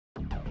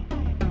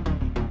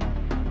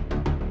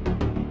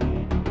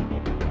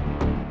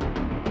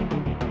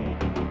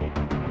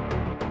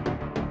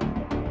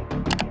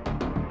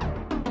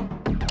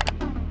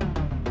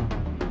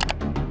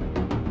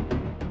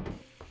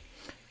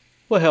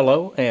Well,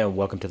 hello and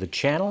welcome to the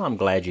channel. I'm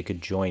glad you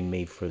could join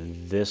me for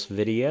this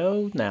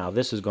video. Now,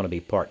 this is going to be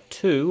part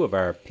 2 of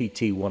our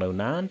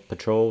PT-109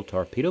 Patrol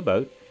Torpedo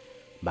Boat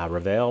by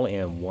Revell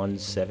in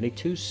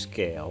 1/72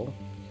 scale.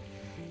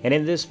 And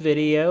in this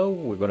video,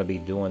 we're going to be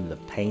doing the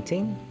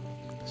painting.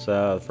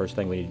 So the first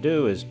thing we need to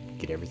do is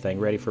get everything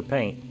ready for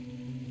paint.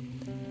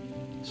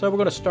 So we're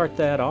going to start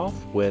that off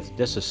with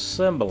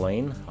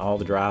disassembling all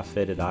the dry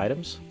fitted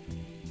items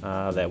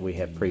that we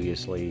have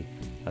previously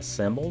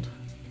assembled.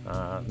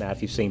 Now,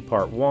 if you've seen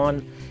part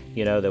 1,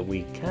 you know that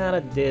we kind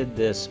of did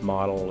this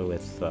model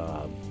with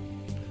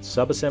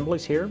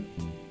sub-assemblies here.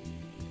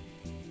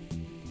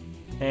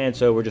 And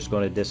so we're just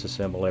going to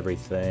disassemble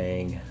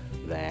everything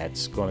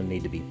that's going to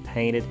need to be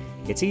painted.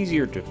 It's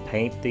easier to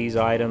paint these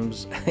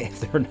items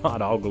if they're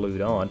not all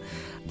glued on.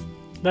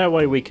 That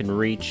way we can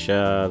reach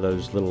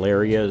those little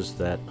areas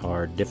that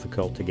are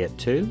difficult to get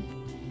to.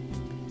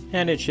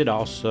 And it should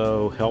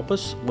also help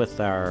us with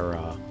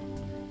our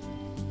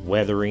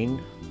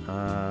weathering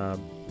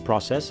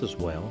process as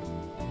well.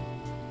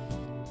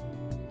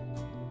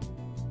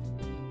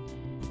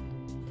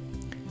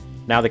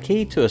 Now, the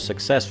key to a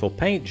successful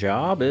paint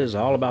job is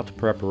all about the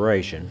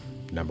preparation.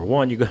 Number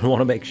one, you're going to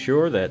want to make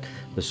sure that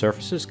the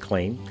surface is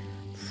clean,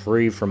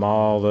 free from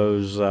all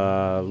those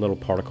little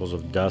particles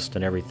of dust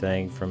and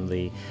everything from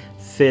the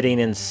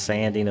fitting and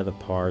sanding of the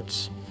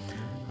parts.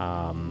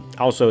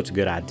 Also, it's a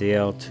good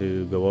idea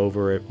to go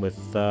over it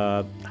with,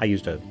 I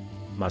used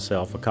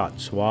myself a cotton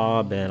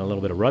swab and a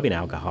little bit of rubbing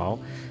alcohol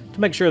to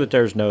make sure that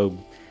there's no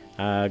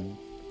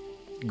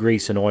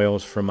grease and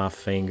oils from my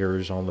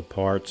fingers on the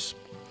parts.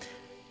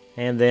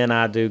 And then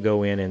I do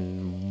go in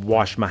and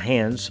wash my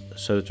hands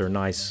so that they're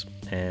nice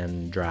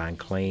and dry and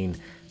clean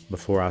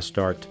before I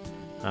start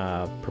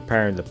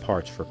preparing the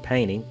parts for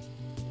painting.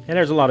 And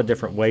there's a lot of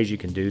different ways you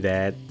can do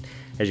that.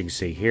 As you can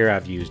see here,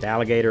 I've used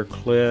alligator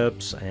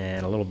clips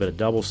and a little bit of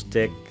double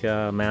stick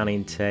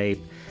mounting tape.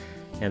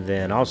 And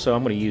then also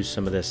I'm going to use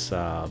some of this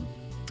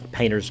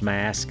painter's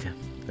mask.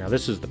 Now,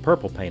 this is the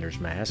purple painter's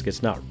mask.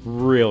 It's not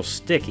real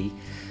sticky.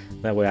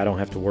 That way I don't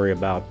have to worry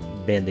about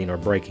bending or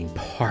breaking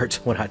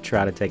parts when I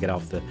try to take it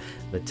off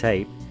the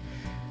tape.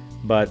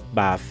 But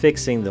by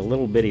fixing the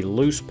little bitty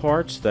loose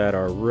parts that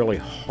are really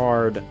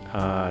hard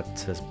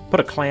to put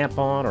a clamp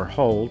on or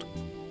hold,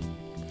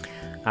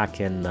 I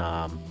can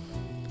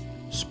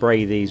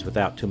spray these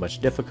without too much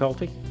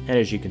difficulty. And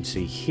as you can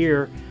see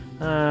here,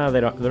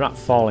 they're not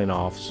falling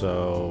off,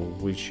 so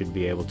we should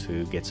be able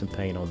to get some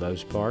paint on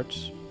those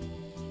parts.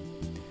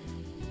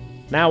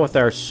 Now, with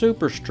our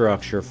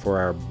superstructure for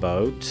our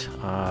boat,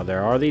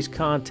 there are these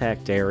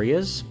contact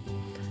areas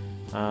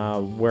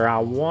where I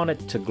want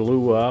it to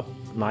glue up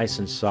nice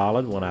and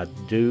solid when I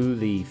do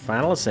the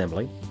final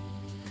assembly.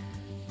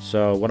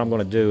 So what I'm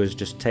going to do is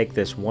just take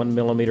this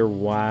 1mm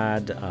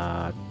wide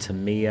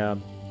Tamiya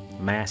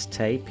mast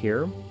tape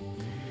here,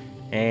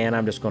 and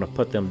I'm just going to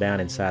put them down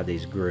inside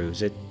these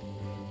grooves. It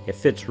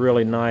fits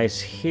really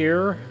nice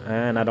here,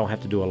 and I don't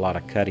have to do a lot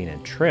of cutting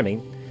and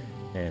trimming,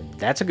 and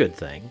that's a good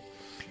thing.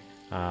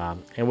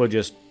 And we'll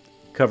just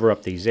cover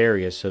up these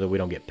areas so that we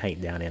don't get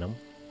paint down in them.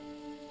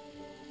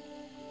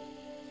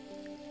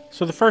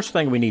 So the first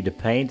thing we need to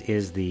paint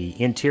is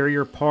the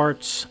interior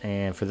parts,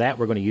 and for that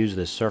we're going to use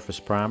this surface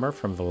primer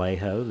from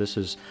Vallejo. This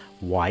is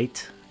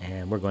white,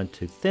 and we're going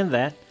to thin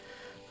that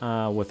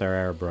with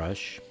our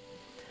airbrush.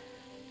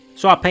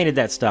 So I painted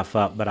that stuff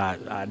up, but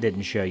I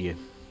didn't show you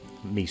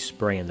me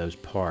spraying those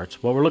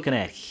parts. What we're looking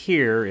at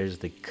here is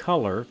the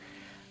color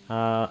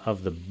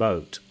of the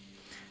boat.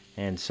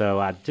 And so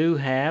I do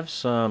have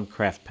some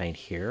craft paint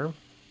here,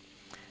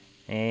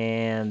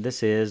 and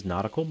this is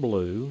nautical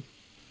blue,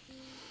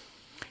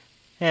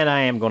 and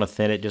I am going to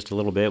thin it just a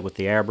little bit with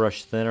the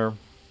airbrush thinner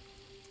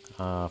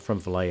from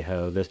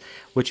Vallejo,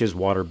 which is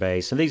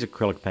water-based, and these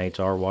acrylic paints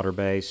are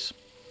water-based.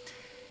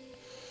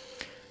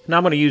 Now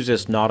I'm going to use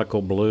this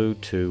nautical blue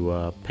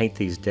to paint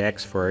these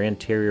decks for our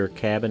interior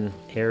cabin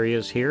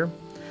areas here.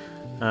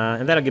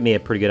 And that'll give me a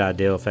pretty good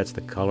idea if that's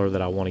the color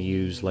that I want to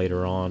use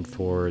later on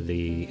for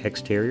the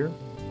exterior.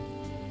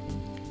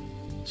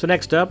 So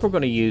next up, we're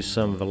going to use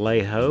some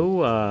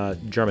Vallejo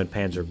German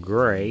Panzer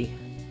Gray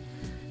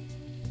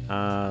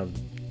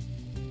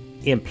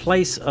in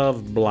place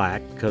of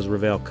black, because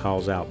Revell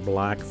calls out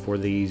black for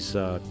these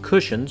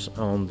cushions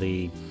on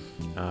the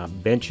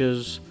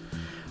benches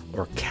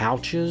or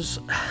couches.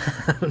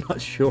 I'm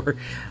not sure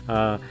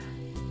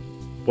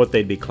what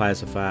they'd be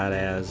classified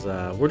as.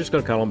 We're just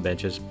going to call them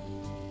benches.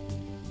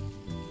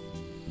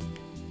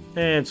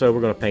 And so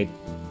we're going to paint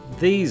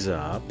these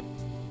up,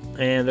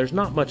 and there's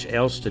not much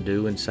else to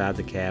do inside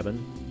the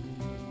cabin.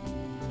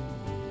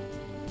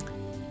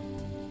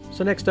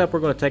 So next up, we're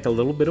going to take a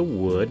little bit of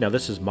wood. Now,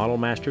 this is Model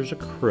Masters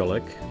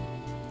acrylic,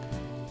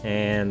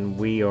 and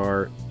we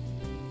are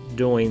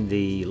doing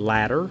the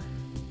ladder.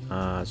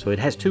 So it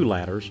has two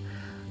ladders.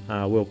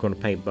 We're going to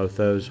paint both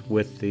those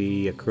with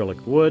the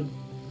acrylic wood,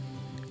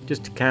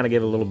 just to kind of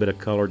give a little bit of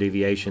color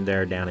deviation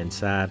there down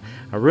inside.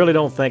 I really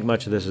don't think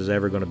much of this is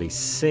ever going to be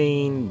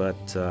seen,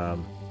 but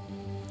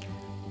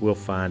we'll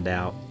find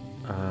out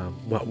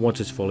once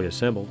it's fully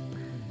assembled.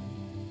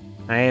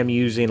 I am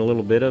using a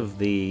little bit of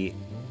the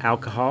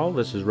alcohol.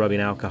 This is rubbing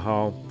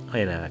alcohol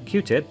in a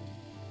Q-tip.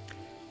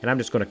 And I'm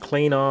just going to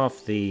clean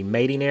off the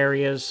mating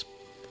areas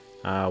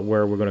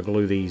where we're going to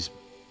glue these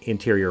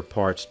interior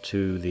parts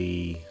to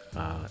the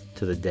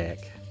deck.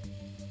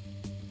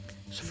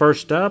 So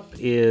first up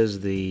is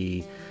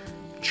the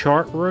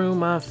chart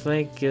room, I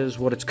think is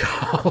what it's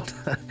called.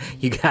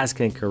 You guys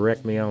can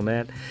correct me on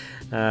that.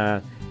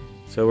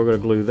 So we're going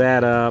to glue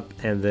that up,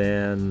 and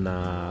then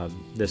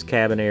this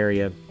cabin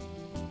area,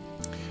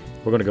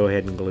 we're going to go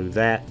ahead and glue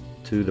that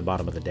to the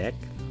bottom of the deck.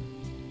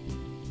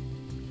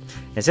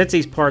 And since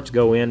these parts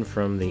go in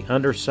from the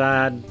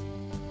underside,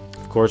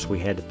 of course we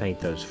had to paint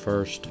those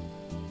first.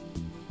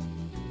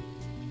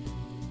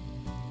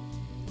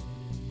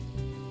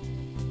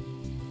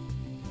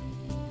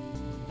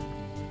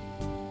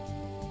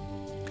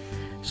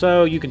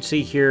 So you can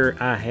see here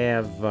I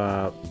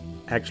have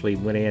actually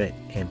went in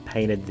and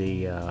painted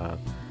the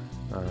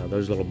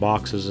those little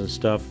boxes and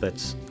stuff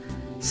that's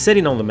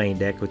sitting on the main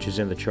deck, which is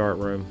in the chart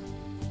room.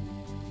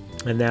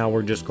 And now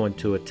we're just going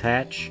to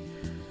attach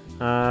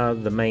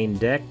the main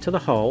deck to the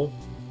hull.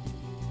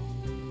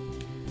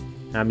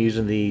 I'm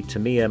using the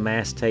Tamiya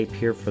mast tape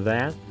here for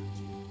that.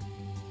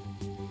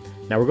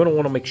 Now we're going to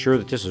want to make sure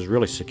that this is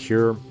really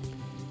secure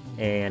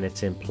and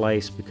it's in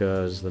place,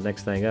 because the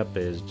next thing up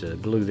is to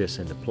glue this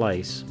into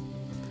place,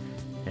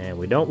 and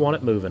we don't want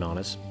it moving on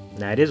us.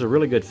 Now it is a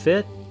really good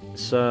fit,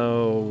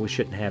 so we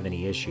shouldn't have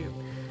any issue.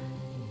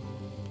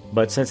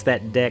 But since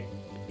that deck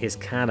is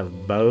kind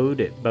of bowed,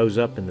 it bows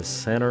up in the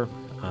center,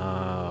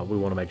 we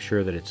want to make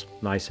sure that it's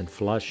nice and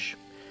flush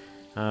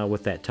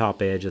with that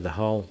top edge of the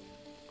hull.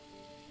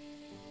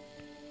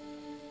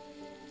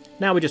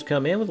 Now we just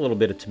come in with a little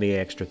bit of Tamiya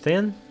Extra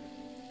Thin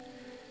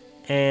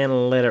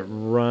and let it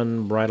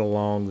run right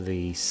along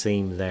the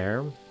seam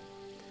there.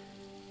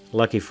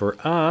 Lucky for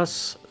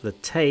us, the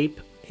tape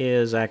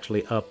is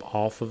actually up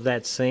off of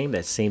that seam.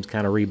 That seam's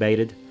kind of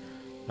rebated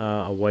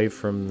away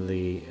from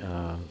the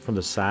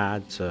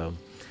side, so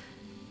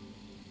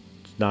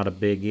it's not a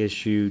big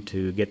issue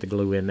to get the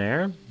glue in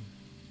there.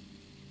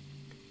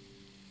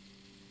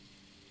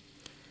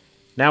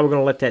 Now we're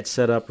going to let that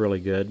set up really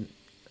good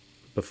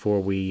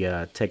before we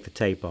take the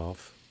tape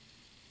off.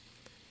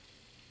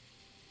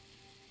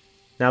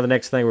 Now the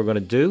next thing we're going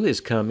to do is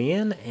come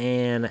in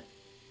and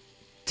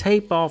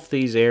tape off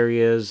these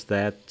areas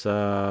that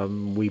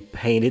we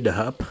painted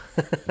up.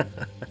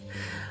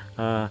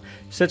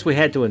 Since we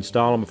had to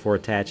install them before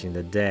attaching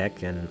the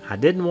deck, and I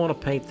didn't want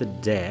to paint the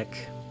deck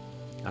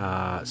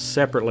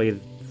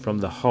separately from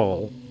the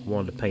hull, I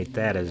wanted to paint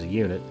that as a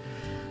unit.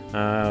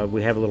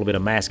 We have a little bit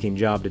of masking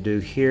job to do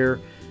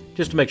here,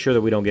 just to make sure that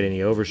we don't get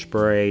any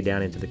overspray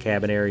down into the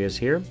cabin areas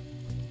here.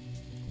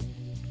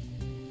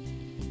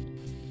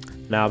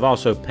 Now I've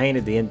also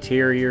painted the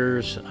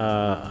interiors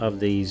of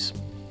these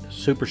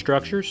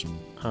superstructures,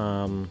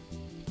 the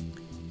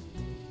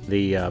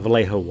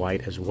Vallejo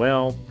white as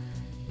well,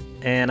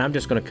 and I'm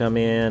just going to come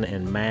in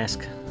and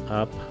mask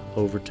up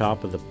over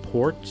top of the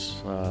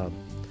ports,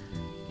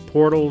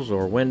 portals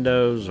or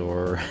windows,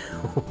 or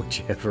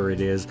whichever it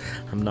is.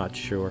 I'm not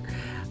sure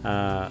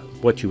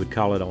what you would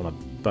call it on a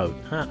boat.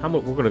 We're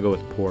going to go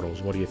with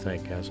portals. What do you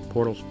think, guys?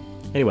 Portals?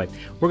 Anyway,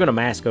 we're going to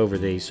mask over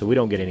these so we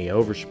don't get any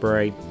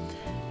overspray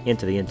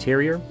into the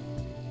interior,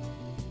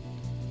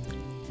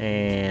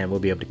 and we'll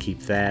be able to keep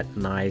that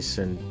nice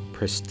and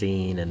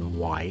pristine and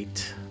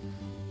white.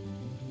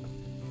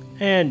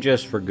 And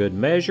just for good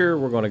measure,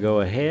 we're going to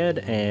go ahead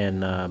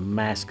and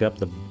mask up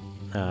the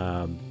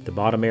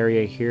bottom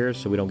area here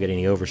so we don't get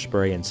any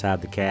overspray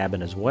inside the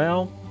cabin as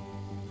well.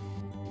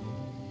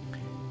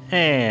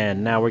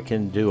 And now we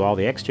can do all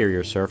the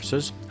exterior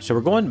surfaces. So we're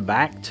going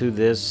back to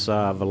this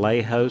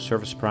Vallejo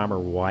Surface Primer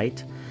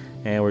White,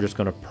 and we're just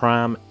going to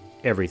prime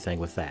everything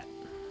with that.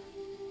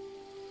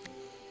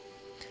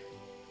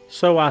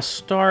 So I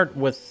start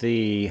with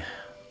the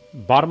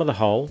bottom of the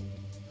hull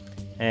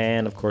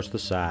and of course the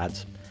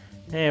sides,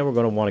 and we're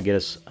going to want to get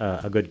us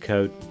a good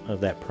coat of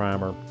that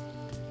primer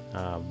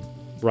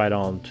right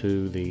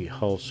onto the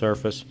hull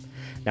surface.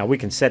 Now we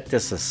can set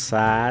this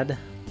aside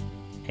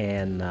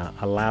and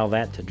allow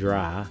that to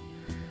dry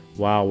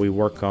while we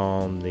work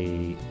on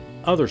the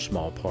other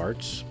small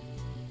parts,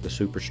 the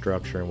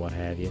superstructure and what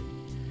have you.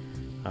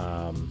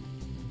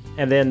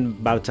 And then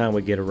by the time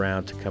we get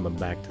around to coming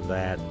back to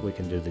that, we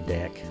can do the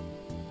deck.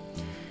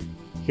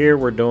 Here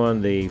we're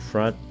doing the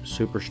front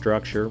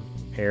superstructure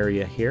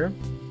area here.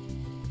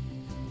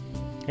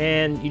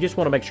 And you just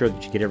want to make sure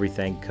that you get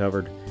everything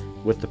covered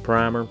with the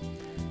primer.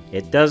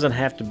 It doesn't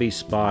have to be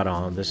spot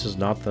on. This is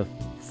not the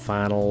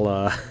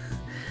final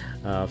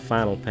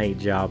final paint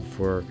job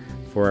for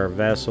our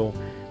vessel.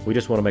 We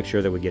just want to make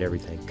sure that we get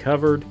everything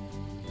covered.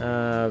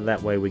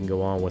 That way we can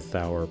go on with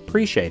our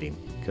pre-shading,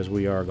 because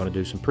we are going to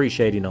do some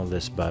pre-shading on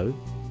this boat.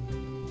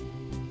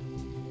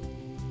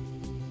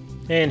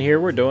 And here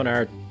we're doing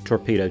our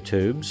torpedo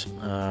tubes.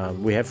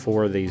 We have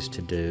 4 of these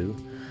to do.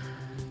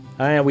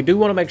 And we do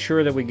want to make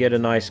sure that we get a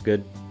nice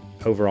good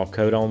overall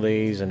coat on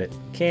these, and it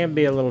can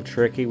be a little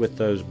tricky with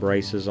those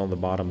braces on the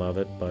bottom of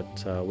it,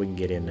 but we can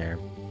get in there.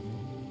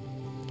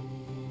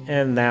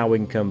 And now we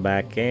can come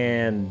back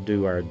and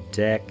do our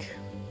deck.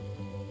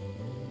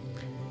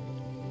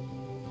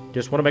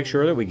 Just want to make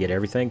sure that we get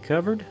everything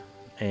covered,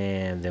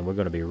 and then we're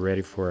going to be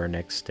ready for our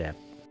next step.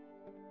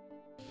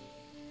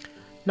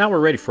 Now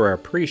we're ready for our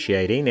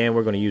pre-shading, and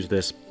we're going to use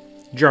this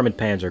German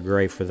Panzer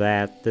Gray for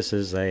that. This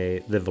is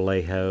the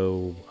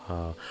Vallejo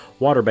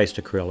water-based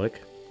acrylic.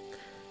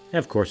 And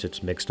of course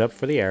it's mixed up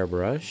for the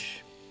airbrush.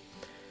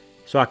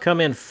 So I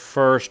come in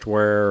first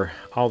where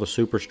all the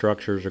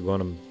superstructures are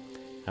going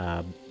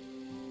to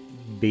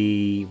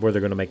be where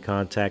they're going to make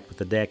contact with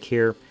the deck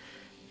here,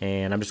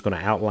 and I'm just going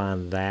to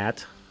outline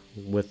that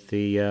with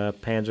the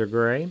Panzer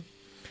Gray.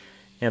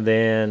 And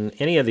then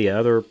any of the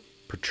other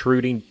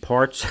protruding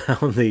parts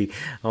on the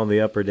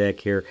upper deck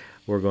here,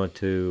 we're going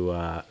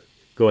to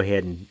go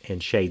ahead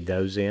and shade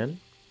those in.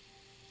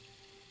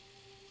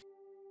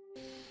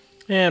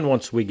 And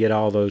once we get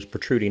all those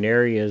protruding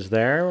areas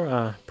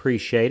there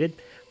pre-shaded,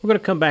 we're going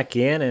to come back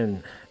in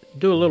and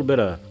do a little bit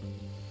of,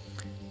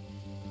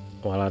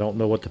 well, I don't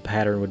know what the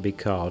pattern would be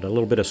called, a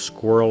little bit of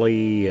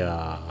squirrely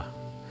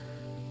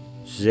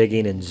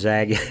zigging and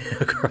zagging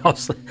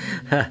across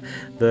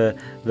the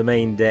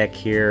main deck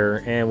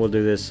here, and we'll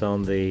do this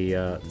on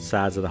the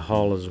sides of the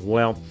hull as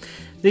well.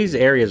 These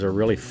areas are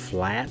really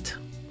flat,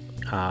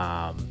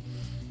 and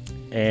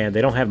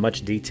they don't have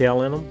much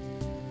detail in them.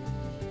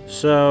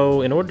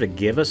 So in order to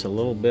give us a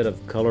little bit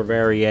of color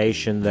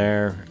variation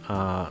there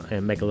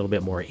and make a little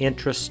bit more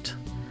interest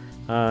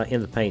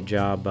in the paint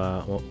job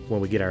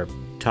when we get our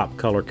top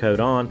color coat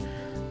on,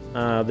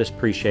 this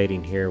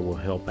pre-shading here will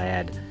help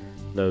add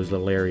those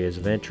little areas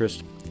of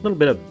interest, a little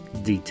bit of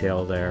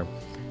detail there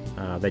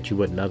that you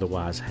wouldn't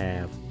otherwise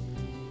have.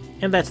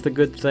 And that's the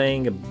good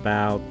thing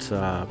about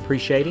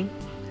pre-shading.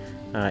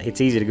 It's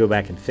easy to go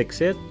back and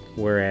fix it,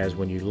 whereas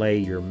when you lay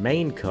your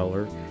main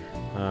color,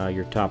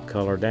 your top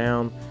color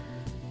down,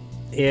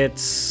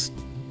 it's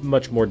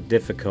much more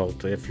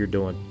difficult if you're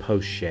doing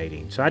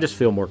post-shading. So I just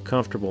feel more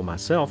comfortable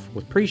myself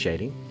with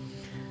pre-shading.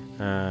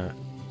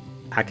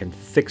 I can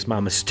fix my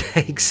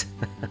mistakes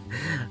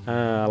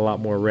a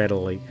lot more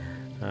readily.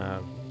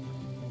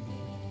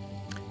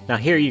 Now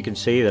here you can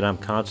see that I'm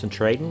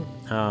concentrating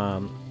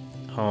on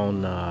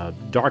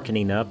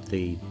darkening up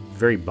the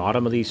very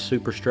bottom of these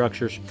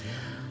superstructures,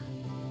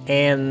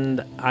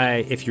 and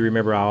if you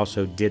remember, I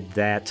also did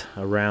that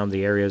around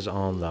the areas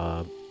on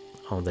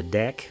the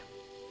deck.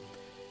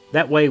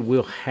 That way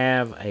we'll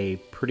have a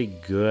pretty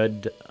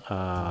good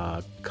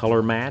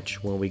color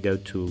match when we go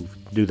to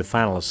do the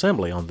final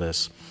assembly on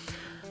this.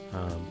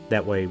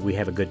 That way we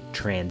have a good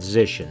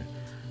transition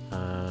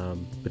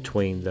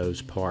between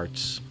those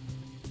parts.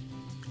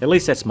 At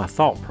least that's my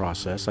thought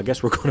process. I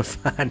guess we're going to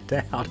find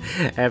out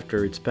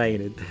after it's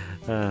painted.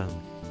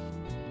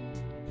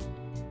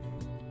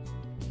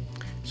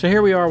 So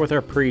here we are with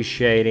our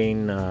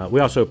pre-shading.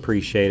 We also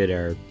pre-shaded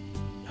our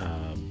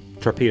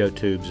torpedo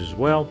tubes as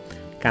well.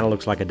 Kind of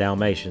looks like a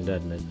Dalmatian,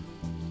 doesn't it?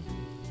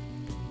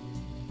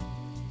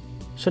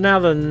 So now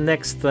the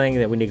next thing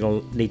that we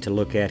need to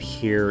look at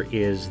here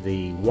is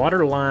the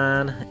water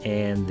line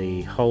and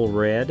the hull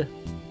red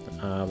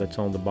that's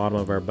on the bottom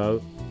of our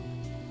boat.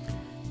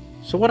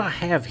 So what I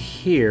have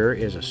here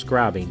is a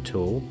scribing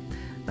tool.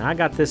 Now I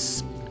got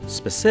this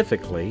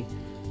specifically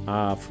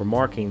for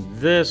marking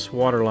this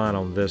water line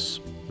on this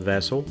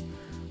vessel.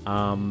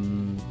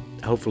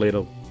 Hopefully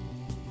it'll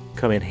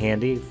come in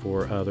handy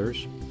for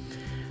others.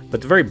 But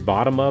the very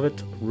bottom of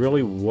it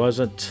really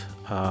wasn't,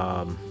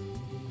 well,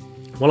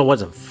 it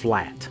wasn't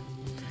flat.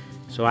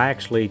 So I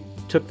actually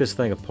took this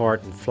thing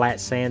apart and flat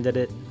sanded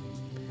it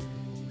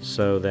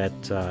so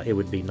that it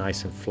would be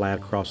nice and flat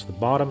across the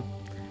bottom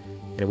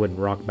and it wouldn't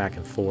rock back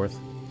and forth.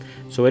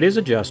 So it is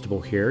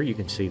adjustable here, you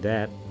can see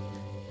that,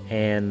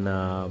 and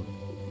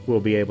we'll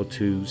be able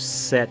to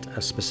set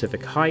a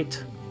specific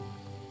height,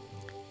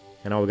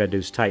 and all we got to do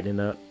is tighten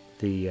up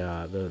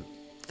the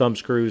thumb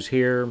screws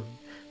here.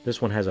 This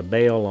one has a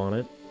bail on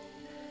it,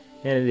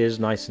 and it is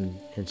nice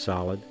and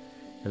solid.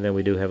 And then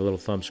we do have a little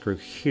thumb screw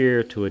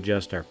here to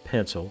adjust our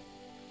pencil.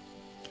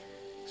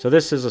 So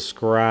this is a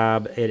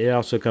scribe. It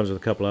also comes with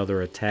a couple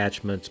other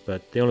attachments,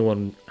 but the only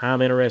one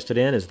I'm interested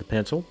in is the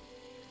pencil.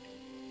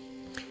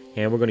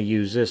 And we're going to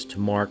use this to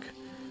mark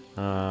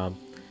our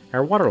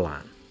water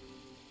line.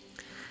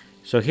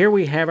 So here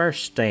we have our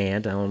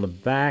stand. On the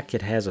back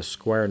it has a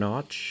square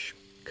notch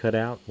cut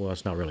out. Well,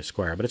 it's not really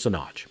square, but it's a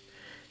notch.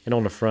 And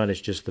on the front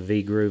it's just the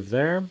V groove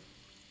there.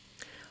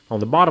 On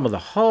the bottom of the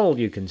hull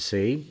you can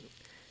see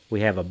we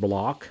have a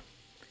block,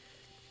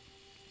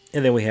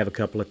 and then we have a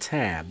couple of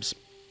tabs.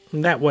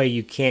 And that way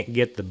you can't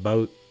get the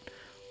boat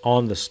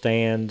on the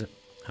stand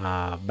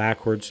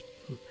backwards.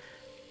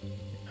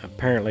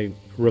 Apparently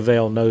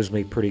Revell knows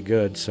me pretty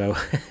good, so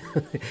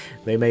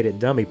they made it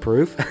dummy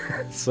proof.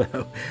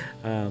 So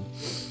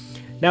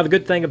now the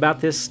good thing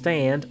about this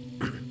stand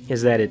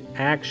is that it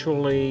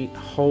actually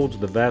holds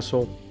the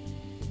vessel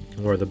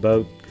or the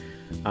boat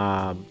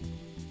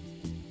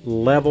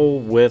level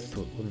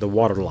with the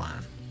water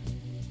line.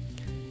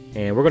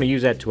 And we're going to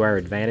use that to our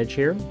advantage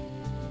here.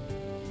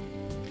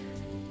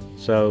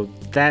 So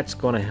that's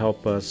going to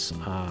help us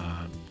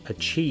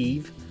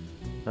achieve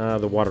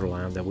the water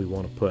line that we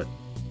want to put.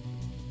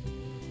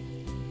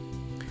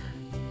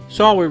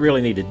 So all we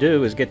really need to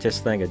do is get this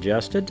thing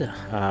adjusted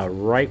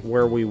right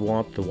where we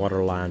want the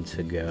water line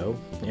to go.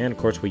 And of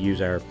course we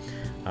use our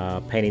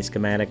painting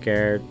schematic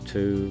there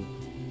to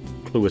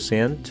clue us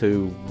in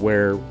to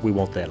where we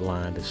want that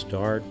line to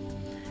start.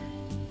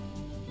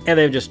 And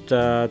then just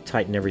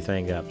tighten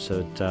everything up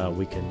so that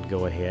we can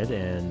go ahead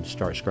and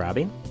start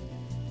scribing.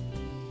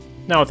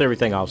 Now with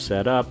everything all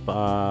set up,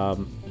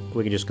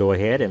 we can just go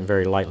ahead and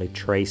very lightly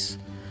trace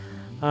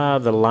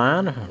the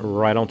line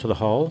right onto the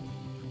hull.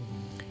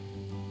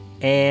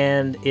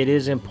 And it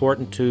is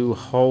important to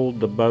hold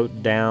the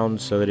boat down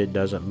so that it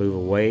doesn't move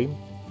away.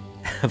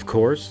 Of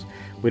course,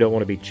 we don't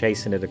want to be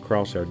chasing it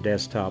across our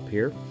desktop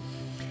here.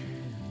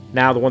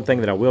 Now the one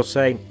thing that I will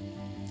say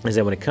is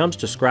that when it comes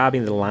to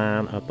scribing the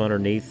line up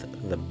underneath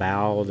the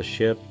bow of the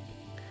ship,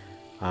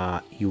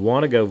 you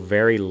want to go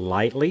very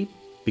lightly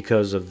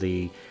because of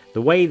the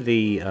way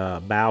the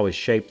bow is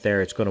shaped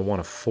there. It's going to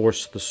want to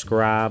force the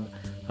scribe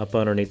up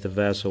underneath the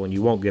vessel and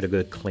you won't get a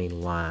good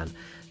clean line.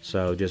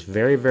 So just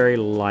very, very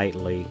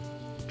lightly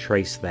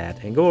trace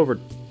that and go over it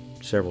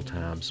several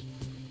times.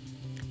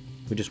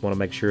 We just want to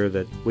make sure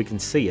that we can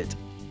see it.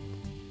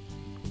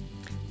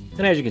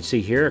 And as you can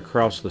see here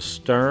across the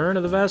stern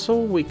of the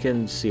vessel, we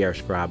can see our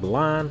scribe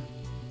line,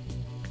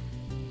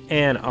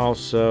 and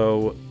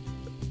also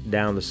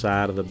down the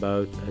side of the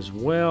boat as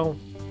well.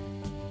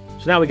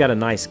 So now we got a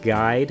nice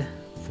guide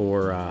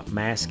for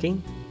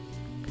masking.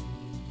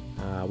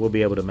 We'll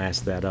be able to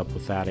mask that up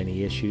without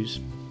any issues,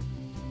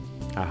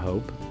 I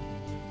hope.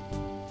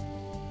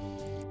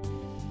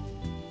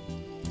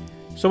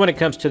 So when it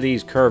comes to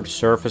these curved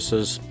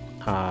surfaces,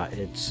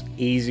 it's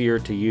easier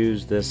to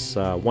use this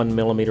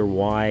 1mm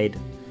wide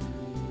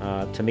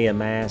Tamiya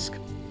mask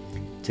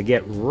to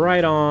get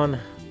right on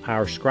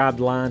our scribed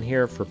line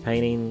here for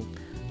painting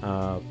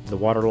the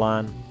water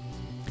line.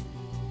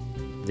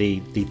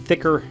 The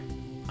thicker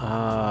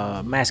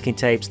masking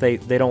tapes, they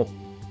don't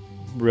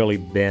really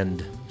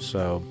bend,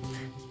 so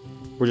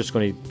we're just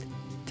going to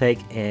take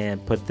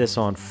and put this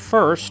on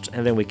first,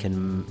 and then we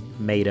can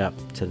mate up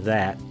to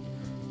that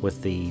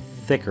with the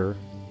thicker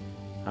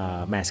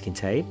masking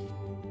tape.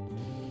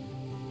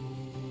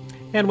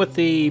 And with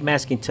the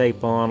masking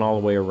tape on all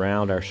the way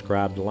around our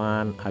scribed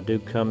line, I do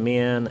come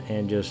in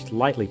and just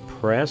lightly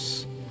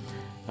press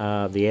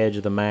the edge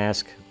of the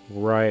mask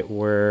right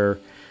where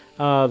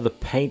the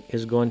paint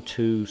is going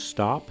to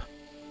stop.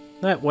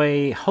 That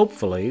way,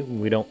 hopefully,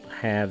 we don't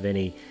have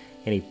any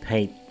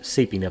paint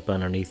seeping up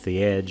underneath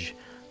the edge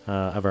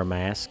of our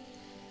mask.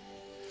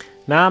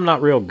 Now, I'm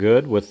not real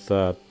good with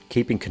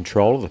keeping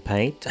control of the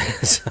paint,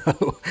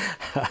 so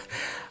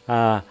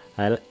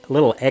a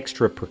little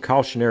extra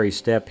precautionary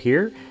step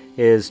here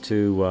is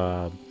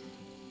to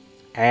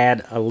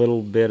add a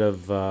little bit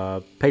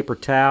of paper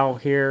towel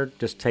here.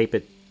 Just tape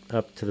it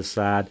up to the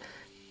side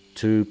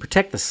to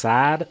protect the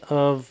side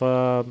of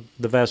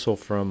the vessel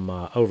from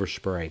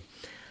overspray.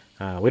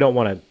 We don't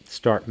want to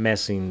start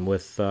messing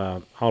with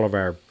all of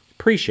our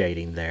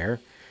pre-shading there,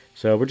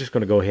 so we're just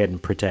going to go ahead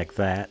and protect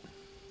that.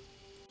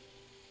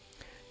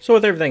 So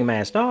with everything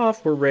masked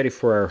off, we're ready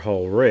for our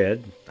hull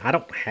red. I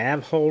don't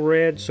have hull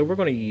red, so we're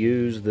going to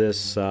use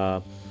this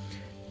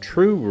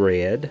true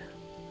red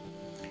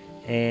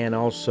and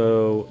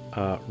also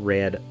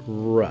red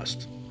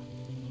rust.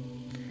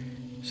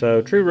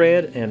 So true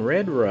red and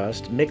red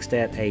rust mixed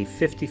at a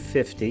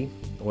 50-50,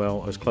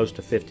 well, as close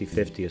to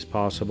 50-50 as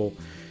possible.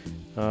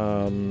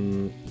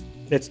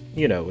 It's,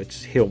 you know,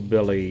 it's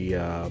hillbilly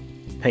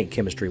paint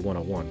chemistry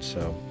 101,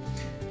 so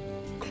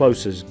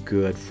close is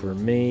good for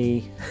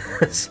me.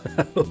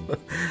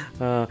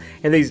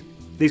 And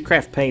these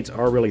craft paints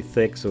are really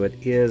thick, so it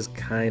is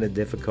kind of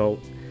difficult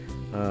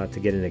to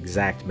get an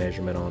exact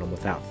measurement on them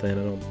without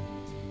thinning them.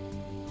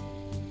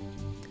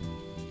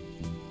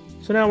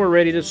 So now we're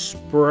ready to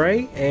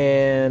spray,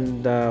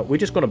 and we're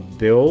just going to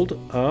build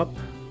up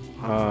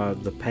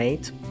the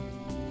paint.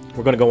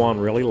 We're going to go on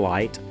really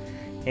light,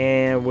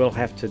 and we'll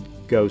have to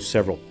go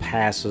several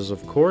passes,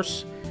 of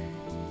course,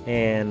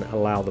 and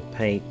allow the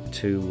paint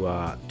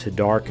to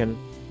darken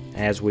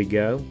as we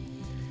go.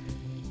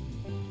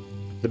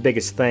 The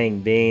biggest thing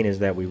being is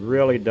that we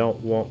really don't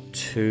want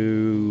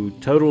to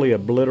totally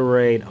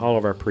obliterate all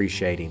of our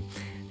pre-shading,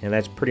 and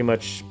that's pretty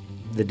much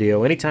the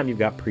deal. Anytime you've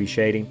got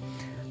pre-shading,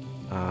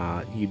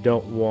 you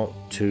don't want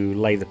to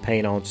lay the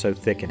paint on so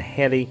thick and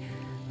heavy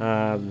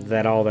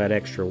that all that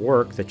extra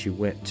work that you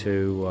went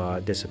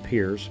to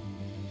disappears.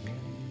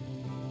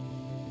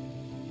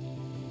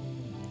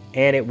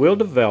 And it will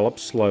develop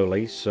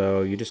slowly,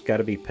 so you just got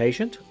to be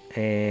patient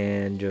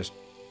and just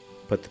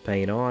put the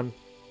paint on.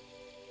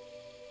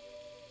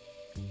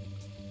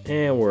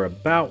 And we're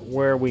about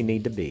where we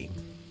need to be.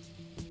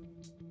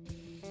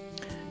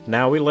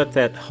 Now we let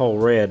that hull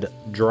red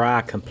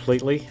dry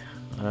completely,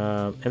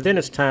 and then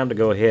it's time to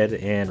go ahead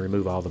and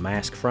remove all the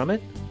mask from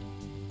it.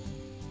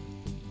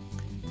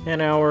 And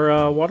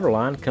our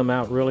waterline come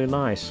out really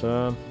nice.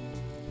 I'm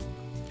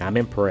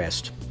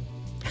impressed.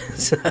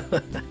 So,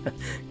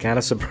 kind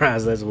of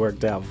surprised that's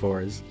worked out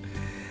for us.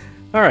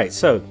 All right,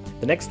 so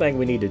the next thing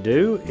we need to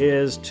do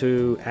is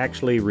to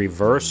actually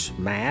reverse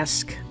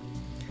mask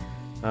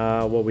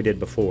what we did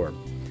before.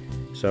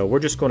 So we're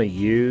just going to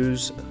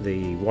use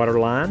the water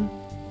line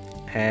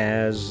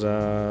as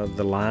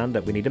the line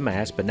that we need to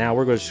mask, but now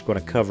we're just going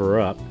to cover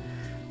up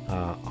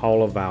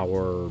all of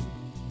our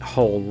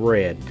hull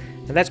red,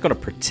 and that's going to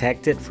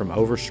protect it from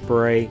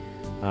overspray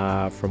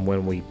from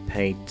when we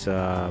paint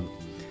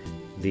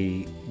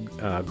the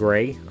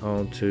gray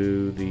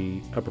onto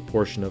the upper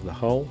portion of the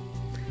hull.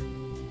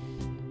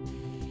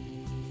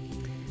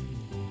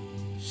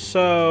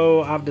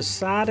 So I've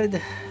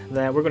decided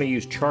that we're going to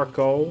use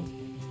charcoal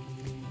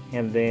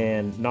and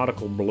then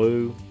nautical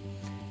blue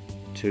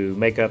to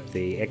make up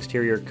the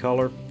exterior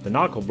color. The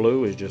nautical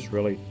blue is just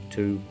really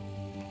too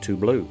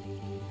blue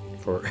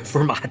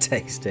for my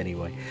taste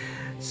anyway.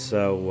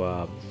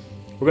 So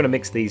we're going to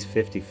mix these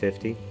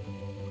 50-50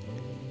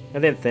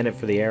 and then thin it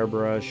for the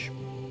airbrush.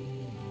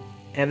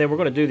 And then we're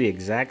going to do the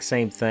exact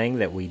same thing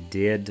that we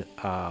did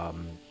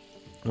when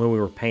we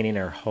were painting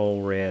our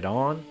hull red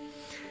on.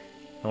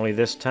 Only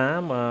this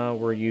time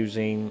we're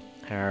using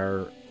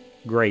our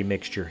gray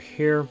mixture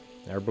here,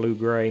 our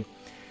blue-gray,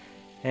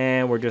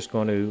 and we're just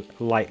going to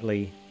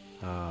lightly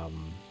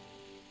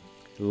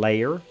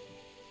layer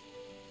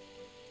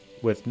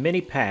with many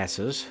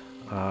passes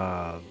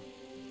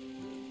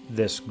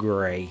this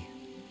gray.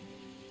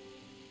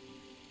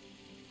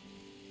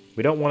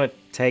 We don't want to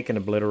take and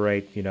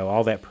obliterate, you know,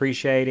 all that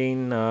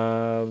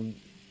pre-shading.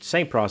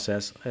 Same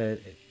process.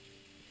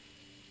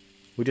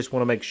 We just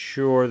want to make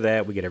sure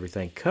that we get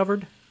everything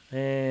covered,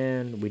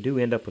 and we do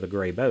end up with a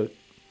gray boat.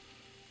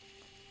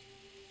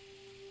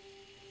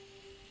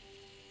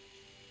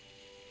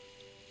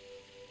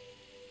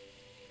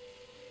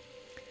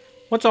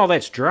 Once all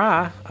that's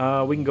dry,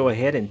 we can go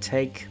ahead and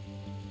take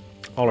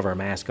all of our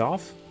mask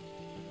off.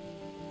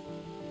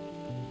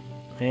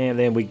 And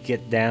then we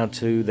get down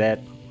to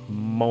that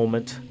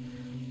moment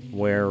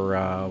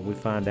where we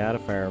find out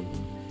if our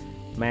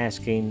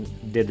masking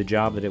did the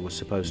job that it was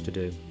supposed to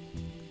do.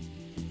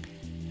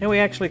 And we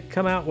actually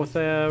come out with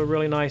a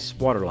really nice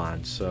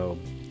waterline, so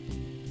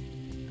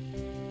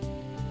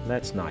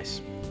that's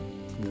nice.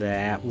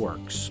 That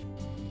works.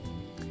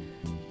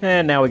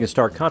 And now we can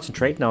start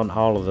concentrating on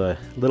all of the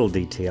little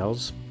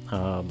details.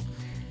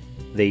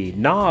 The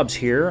knobs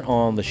here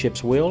on the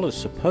ship's wheel is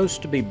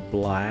supposed to be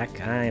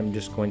black. I am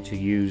just going to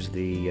use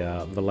the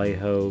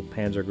Vallejo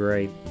Panzer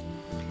Gray.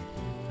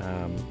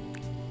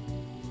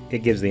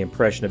 It gives the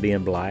impression of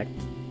being black.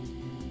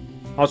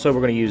 Also,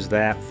 we're going to use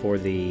that for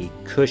the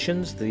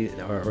cushions,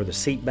 or the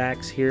seat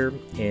backs here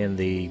in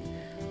the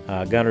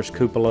gunner's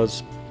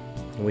cupolas.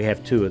 We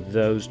have 2 of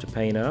those to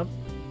paint up.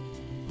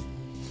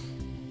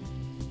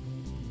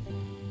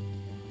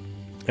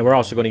 And we're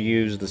also going to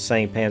use the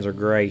same Panzer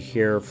Gray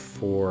here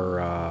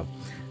for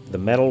the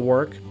metal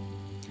work.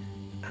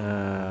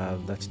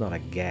 That's not a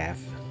gaff.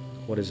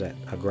 What is that?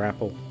 A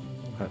grapple?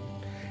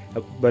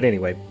 But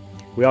anyway,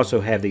 we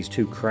also have these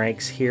 2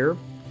 cranks here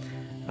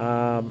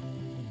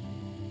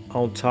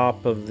on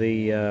top of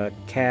the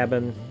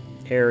cabin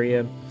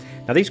area.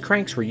 Now these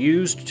cranks were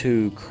used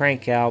to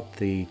crank out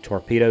the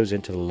torpedoes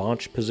into the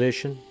launch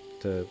position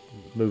to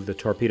move the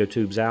torpedo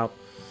tubes out.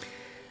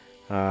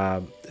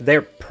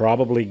 They're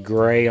probably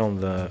gray on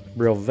the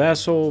real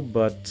vessel,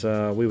 but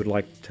we would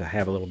like to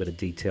have a little bit of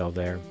detail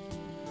there.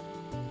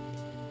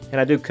 And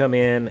I do come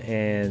in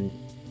and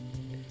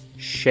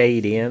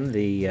shade in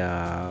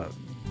the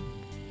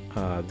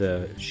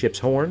ship's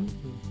horn.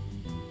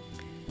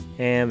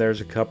 And there's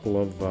a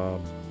couple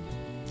of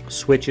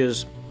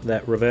switches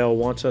that Revell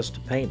wants us to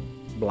paint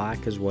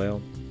black as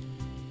well.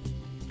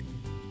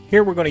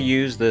 Here we're going to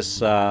use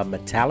this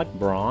metallic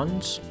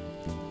bronze,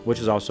 which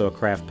is also a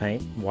craft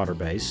paint,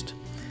 water-based.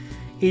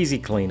 Easy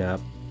cleanup.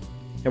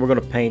 And we're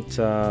going to paint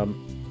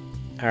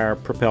our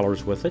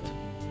propellers with it.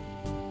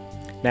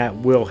 Now,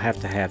 we'll have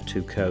to have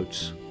 2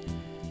 coats,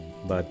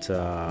 but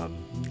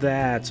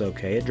that's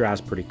okay. It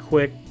dries pretty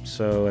quick,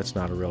 so it's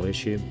not a real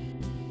issue.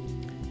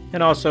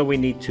 And also, we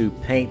need to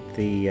paint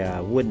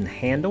the wooden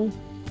handle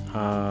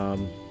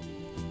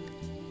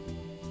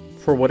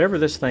for whatever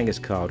this thing is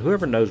called.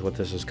 Whoever knows what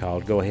this is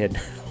called, go ahead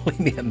and leave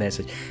me a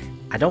message.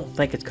 I don't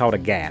think it's called a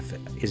gaff.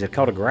 Is it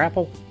called a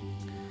grapple?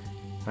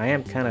 I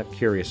am kind of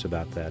curious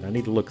about that. I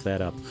need to look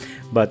that up.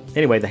 But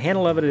anyway, the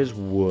handle of it is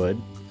wood.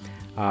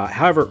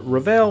 However,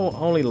 Revell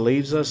only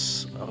leaves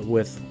us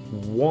with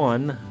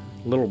 1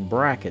 little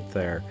bracket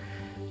there.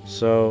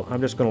 So I'm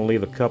just going to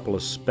leave a couple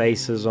of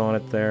spaces on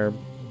it there.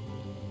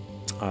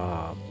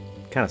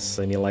 Kind of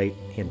simulate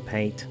in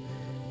paint.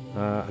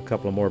 A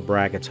couple of more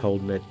brackets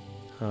holding it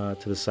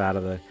to the side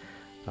of the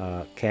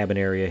cabin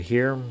area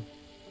here.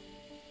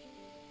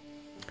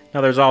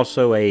 Now there's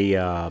also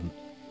a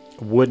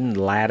wooden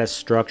lattice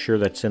structure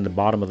that's in the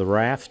bottom of the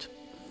raft.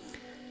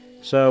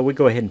 So we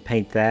go ahead and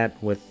paint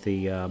that with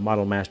the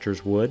Model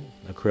Masters wood,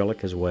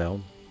 acrylic as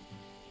well.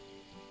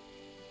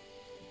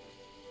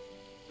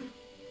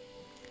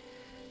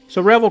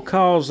 So Revell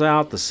calls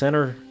out the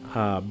center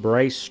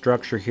brace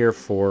structure here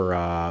for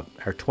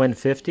our twin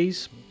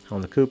 50s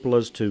on the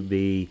cupolas to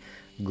be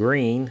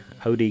green,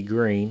 OD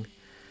green.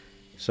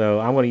 So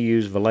I'm going to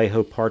use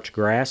Vallejo parched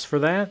grass for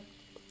that,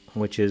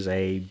 which is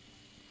a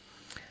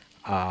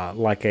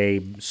like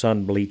a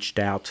sun bleached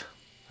out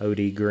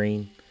OD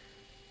green.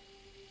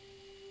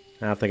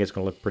 I think it's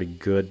going to look pretty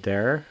good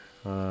there.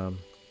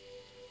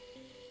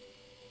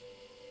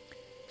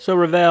 So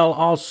Revell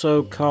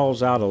also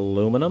calls out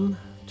aluminum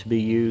to be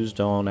used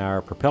on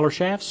our propeller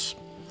shafts.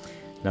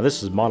 Now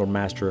this is Model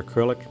Master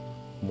acrylic,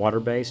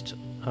 water-based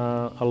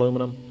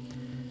aluminum.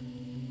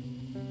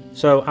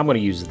 So I'm going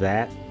to use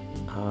that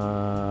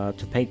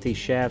to paint these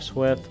shafts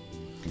with.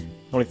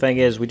 The only thing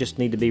is we just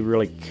need to be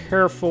really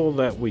careful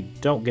that we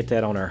don't get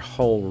that on our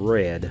whole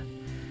red,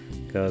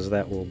 because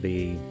that will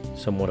be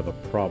somewhat of a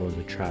problem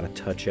to try to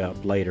touch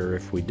up later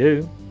if we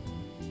do.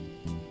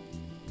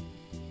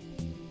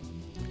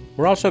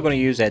 We're also going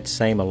to use that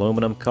same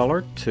aluminum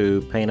color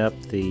to paint up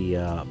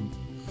the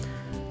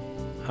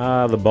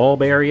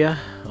bulb area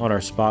on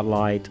our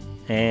spotlight,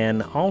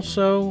 and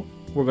also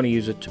we're going to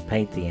use it to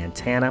paint the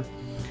antenna,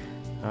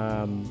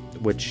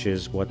 which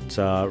is what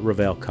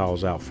Revell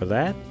calls out for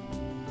that.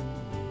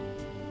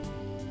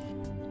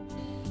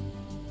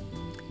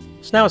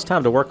 So now it's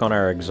time to work on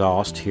our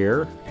exhaust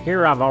here.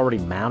 Here I've already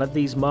mounted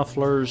these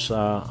mufflers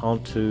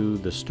onto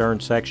the stern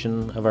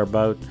section of our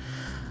boat.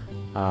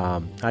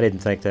 I didn't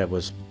think that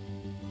was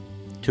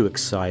too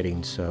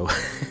exciting, so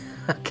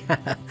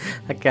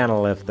I kind of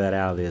left that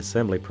out of the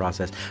assembly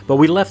process. But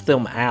we left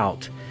them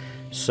out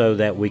so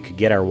that we could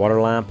get our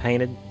waterline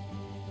painted.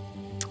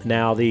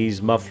 Now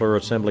these muffler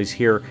assemblies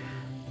here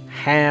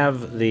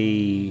have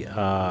the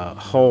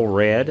whole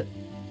red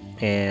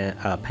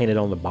and painted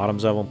on the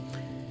bottoms of them,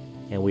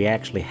 and we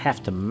actually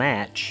have to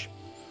match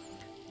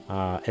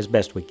as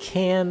best we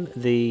can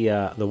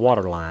the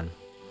waterline.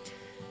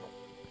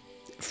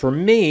 For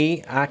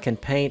me, I can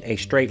paint a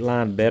straight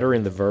line better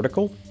in the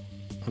vertical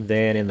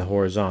than in the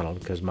horizontal,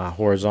 because my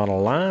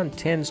horizontal line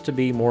tends to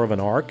be more of an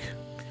arc.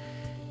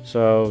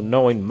 So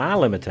knowing my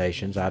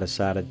limitations, I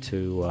decided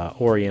to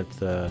orient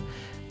the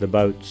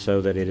boat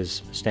so that it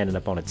is standing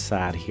up on its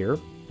side here.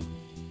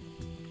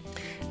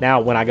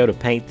 Now when I go to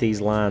paint these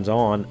lines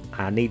on,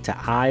 I need to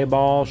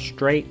eyeball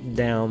straight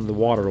down the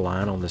water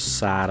line on the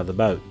side of the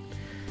boat,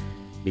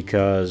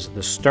 because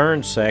the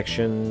stern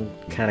section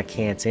kind of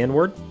cants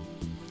inward,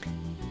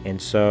 and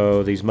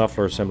so these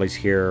muffler assemblies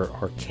here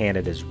are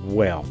canted as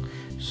well.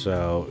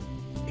 So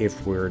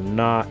if we're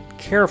not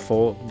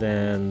careful,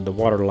 then the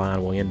water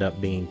line will end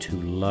up being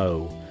too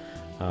low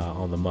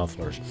on the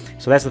mufflers.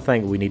 So that's the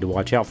thing we need to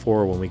watch out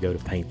for when we go to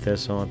paint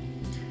this on.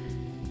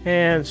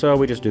 And so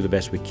we just do the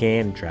best we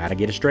can and try to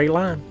get a straight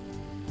line.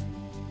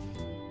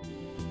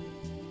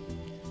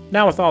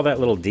 Now with all that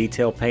little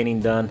detail painting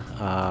done,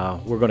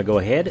 we're going to go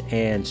ahead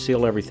and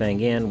seal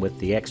everything in with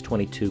the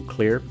X22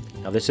 clear.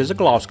 Now this is a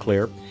gloss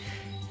clear,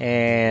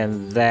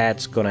 and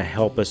that's going to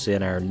help us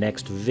in our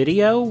next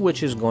video,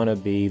 which is going to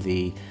be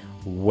the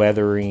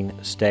weathering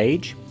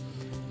stage,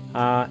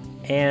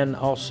 and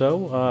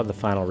also the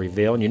final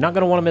reveal, and you're not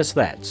going to want to miss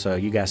that, so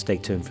you guys stay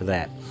tuned for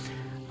that.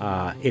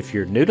 If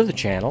you're new to the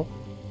channel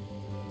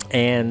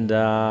and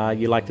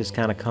you like this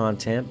kind of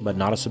content but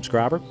not a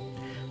subscriber,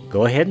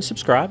 go ahead and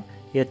subscribe.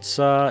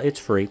 It's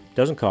free,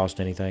 doesn't cost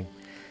anything,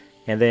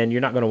 and then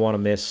you're not going to want to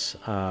miss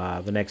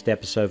the next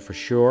episode for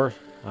sure.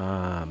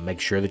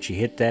 Make sure that you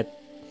hit that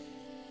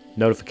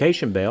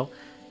notification bell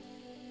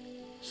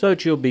so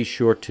that you'll be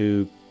sure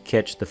to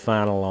catch the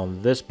final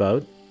on this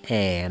boat,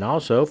 and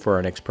also for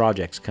our next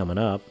projects coming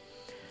up.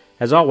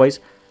 As always,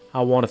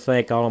 I want to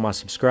thank all of my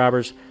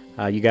subscribers.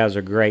 You guys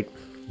are great.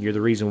 You're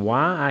the reason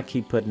why I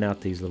keep putting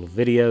out these little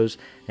videos,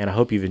 and I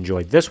hope you've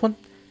enjoyed this one.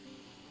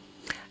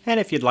 And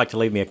if you'd like to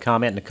leave me a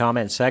comment in the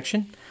comment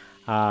section,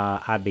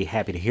 I'd be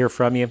happy to hear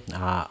from you.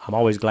 I'm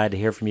always glad to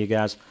hear from you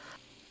guys.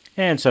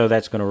 And so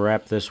that's going to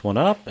wrap this one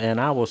up, and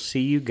I will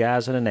see you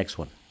guys in the next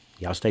one.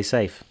 Y'all stay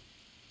safe.